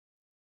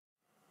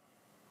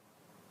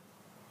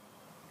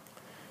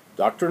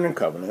Doctrine and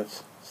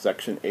Covenants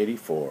Section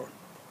 84,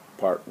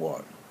 Part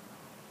 1.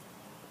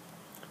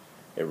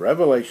 A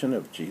revelation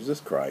of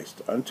Jesus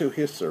Christ unto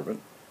his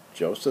servant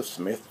Joseph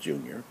Smith,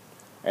 Jr.,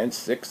 and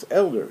 6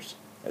 elders,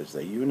 as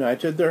they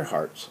united their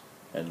hearts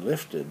and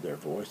lifted their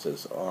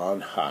voices on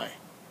high.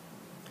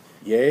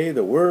 Yea,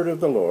 the word of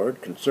the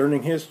Lord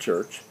concerning his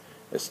church,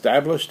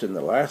 established in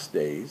the last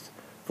days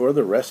for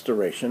the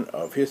restoration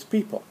of his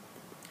people,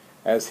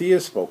 as he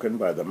has spoken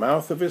by the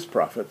mouth of his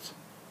prophets,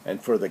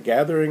 and for the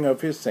gathering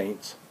of his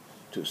saints,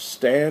 to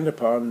stand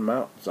upon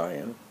Mount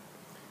Zion,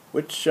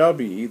 which shall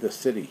be the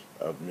city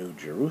of New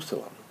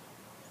Jerusalem,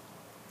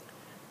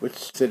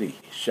 which city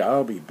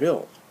shall be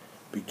built,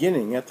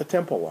 beginning at the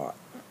temple lot,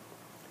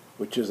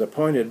 which is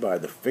appointed by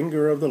the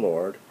finger of the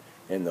Lord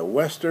in the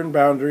western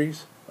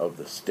boundaries of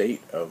the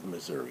state of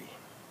Missouri,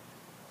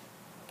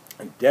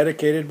 and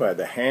dedicated by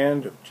the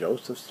hand of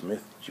Joseph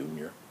Smith,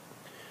 Jr.,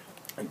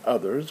 and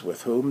others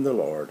with whom the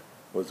Lord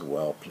was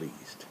well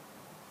pleased.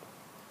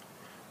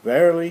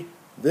 Verily,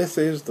 this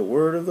is the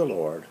word of the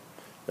Lord,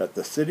 that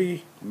the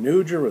city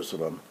New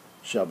Jerusalem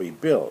shall be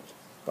built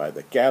by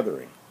the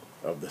gathering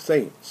of the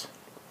saints,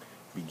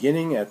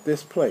 beginning at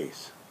this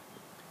place,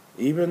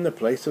 even the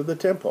place of the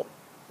temple,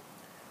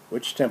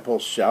 which temple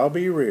shall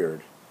be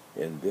reared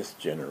in this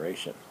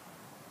generation.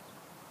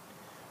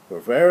 For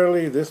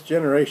verily this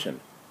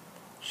generation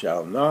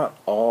shall not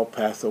all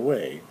pass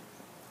away,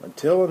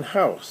 until an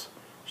house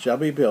shall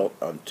be built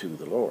unto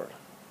the Lord.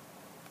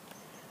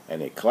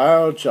 And a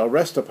cloud shall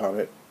rest upon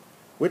it,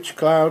 which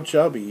cloud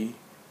shall be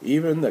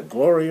even the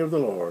glory of the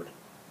Lord,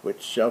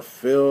 which shall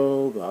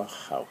fill the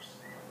house.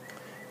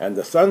 And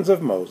the sons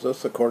of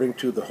Moses, according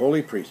to the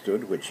holy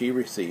priesthood which he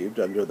received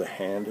under the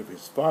hand of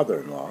his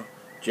father-in-law,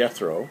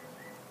 Jethro,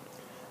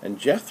 and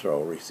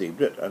Jethro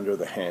received it under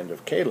the hand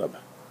of Caleb,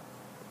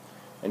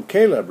 and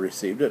Caleb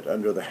received it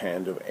under the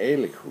hand of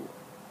Elihu,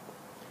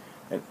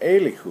 and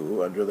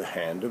Elihu under the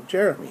hand of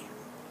Jeremy,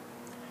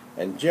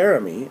 and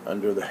Jeremy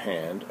under the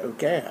hand of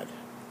Gad,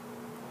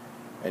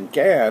 and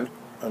Gad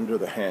under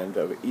the hand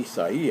of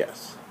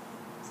Esaias,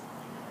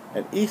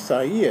 and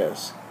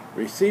Esaias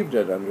received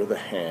it under the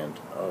hand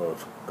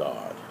of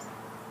God.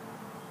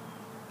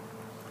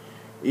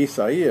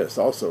 Esaias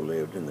also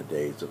lived in the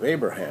days of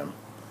Abraham,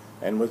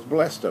 and was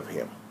blessed of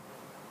him,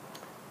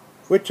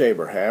 which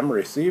Abraham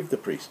received the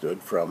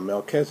priesthood from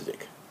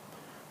Melchizedek,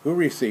 who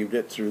received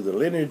it through the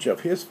lineage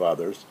of his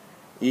fathers,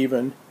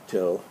 even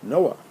till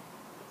Noah,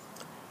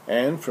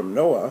 and from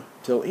Noah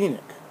till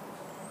Enoch,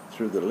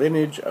 through the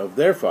lineage of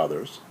their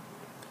fathers,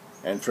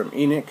 and from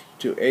Enoch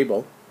to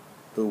Abel,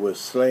 who was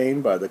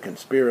slain by the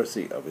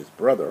conspiracy of his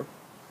brother,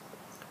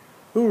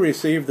 who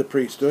received the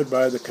priesthood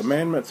by the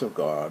commandments of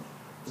God,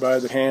 by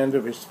the hand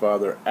of his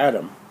father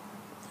Adam,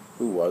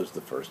 who was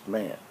the first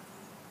man.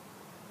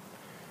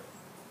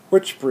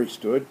 Which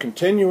priesthood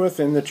continueth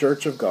in the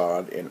church of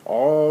God in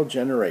all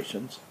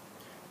generations,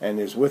 and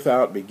is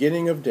without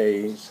beginning of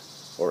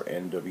days or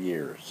end of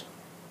years.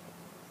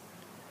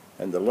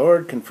 And the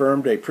Lord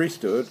confirmed a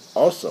priesthood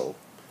also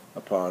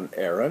upon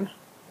Aaron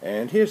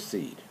and his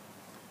seed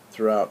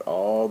throughout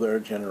all their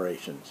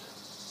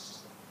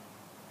generations,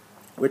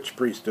 which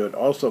priesthood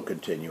also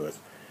continueth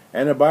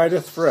and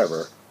abideth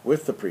forever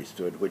with the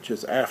priesthood which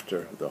is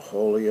after the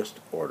holiest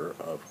order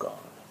of God.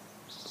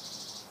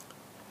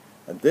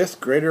 And this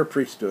greater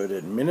priesthood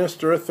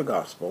administereth the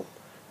gospel,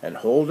 and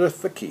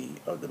holdeth the key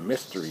of the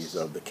mysteries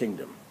of the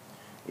kingdom,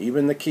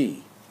 even the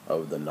key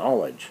of the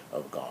knowledge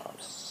of God.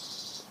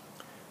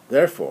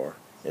 Therefore,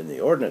 in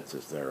the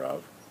ordinances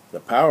thereof, the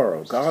power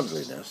of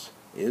godliness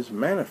is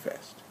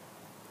manifest.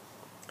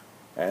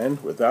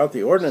 And without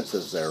the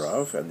ordinances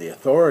thereof, and the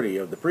authority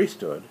of the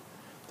priesthood,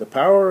 the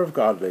power of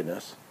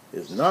godliness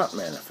is not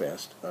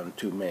manifest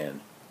unto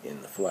men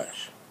in the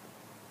flesh.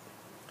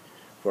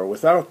 For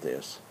without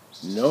this,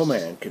 no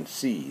man can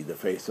see the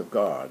face of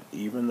God,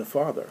 even the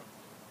Father,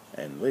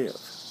 and live.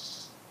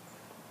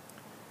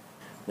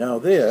 Now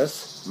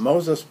this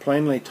Moses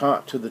plainly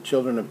taught to the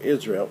children of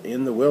Israel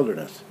in the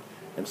wilderness,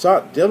 and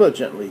sought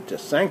diligently to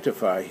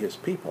sanctify his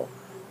people,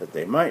 that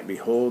they might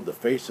behold the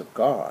face of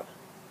God.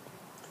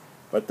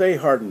 But they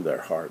hardened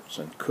their hearts,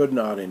 and could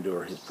not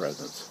endure his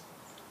presence.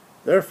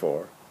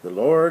 Therefore the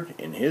Lord,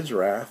 in his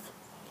wrath,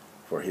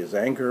 for his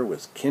anger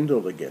was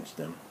kindled against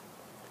them,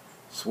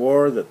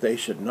 swore that they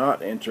should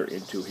not enter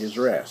into his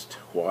rest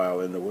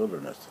while in the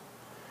wilderness,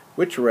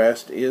 which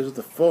rest is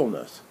the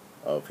fullness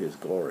of his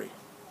glory.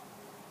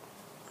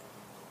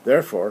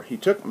 Therefore he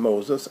took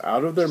Moses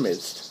out of their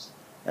midst,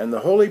 and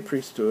the holy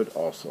priesthood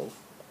also,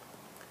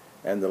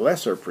 and the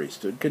lesser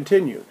priesthood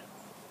continued,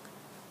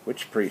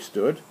 which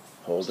priesthood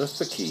holdeth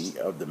the key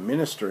of the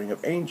ministering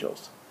of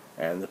angels,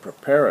 and the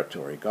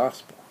preparatory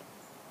gospel,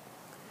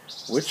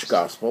 which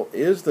gospel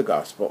is the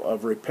gospel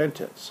of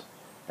repentance,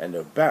 and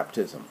of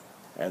baptism,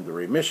 and the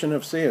remission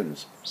of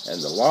sins,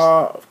 and the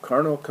law of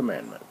carnal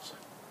commandments,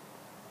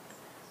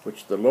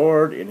 which the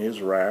Lord in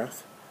his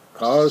wrath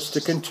caused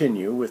to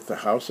continue with the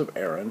house of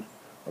Aaron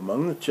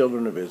among the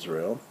children of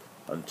Israel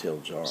until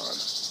John,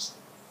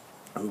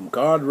 whom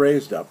God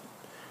raised up,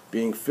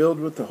 being filled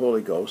with the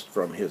Holy Ghost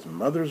from his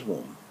mother's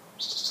womb.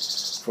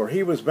 For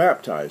he was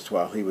baptized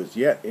while he was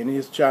yet in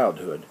his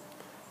childhood,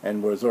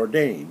 and was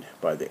ordained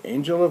by the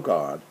angel of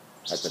God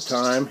at the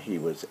time he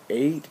was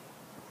 8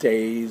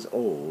 days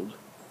old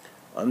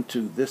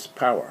unto this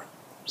power,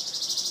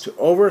 to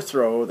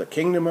overthrow the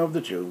kingdom of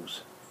the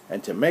Jews,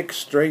 and to make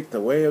straight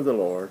the way of the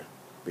Lord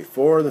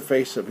before the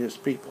face of his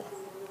people,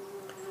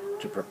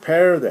 to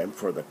prepare them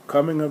for the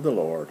coming of the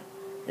Lord,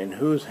 in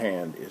whose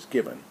hand is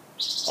given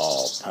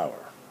all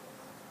power.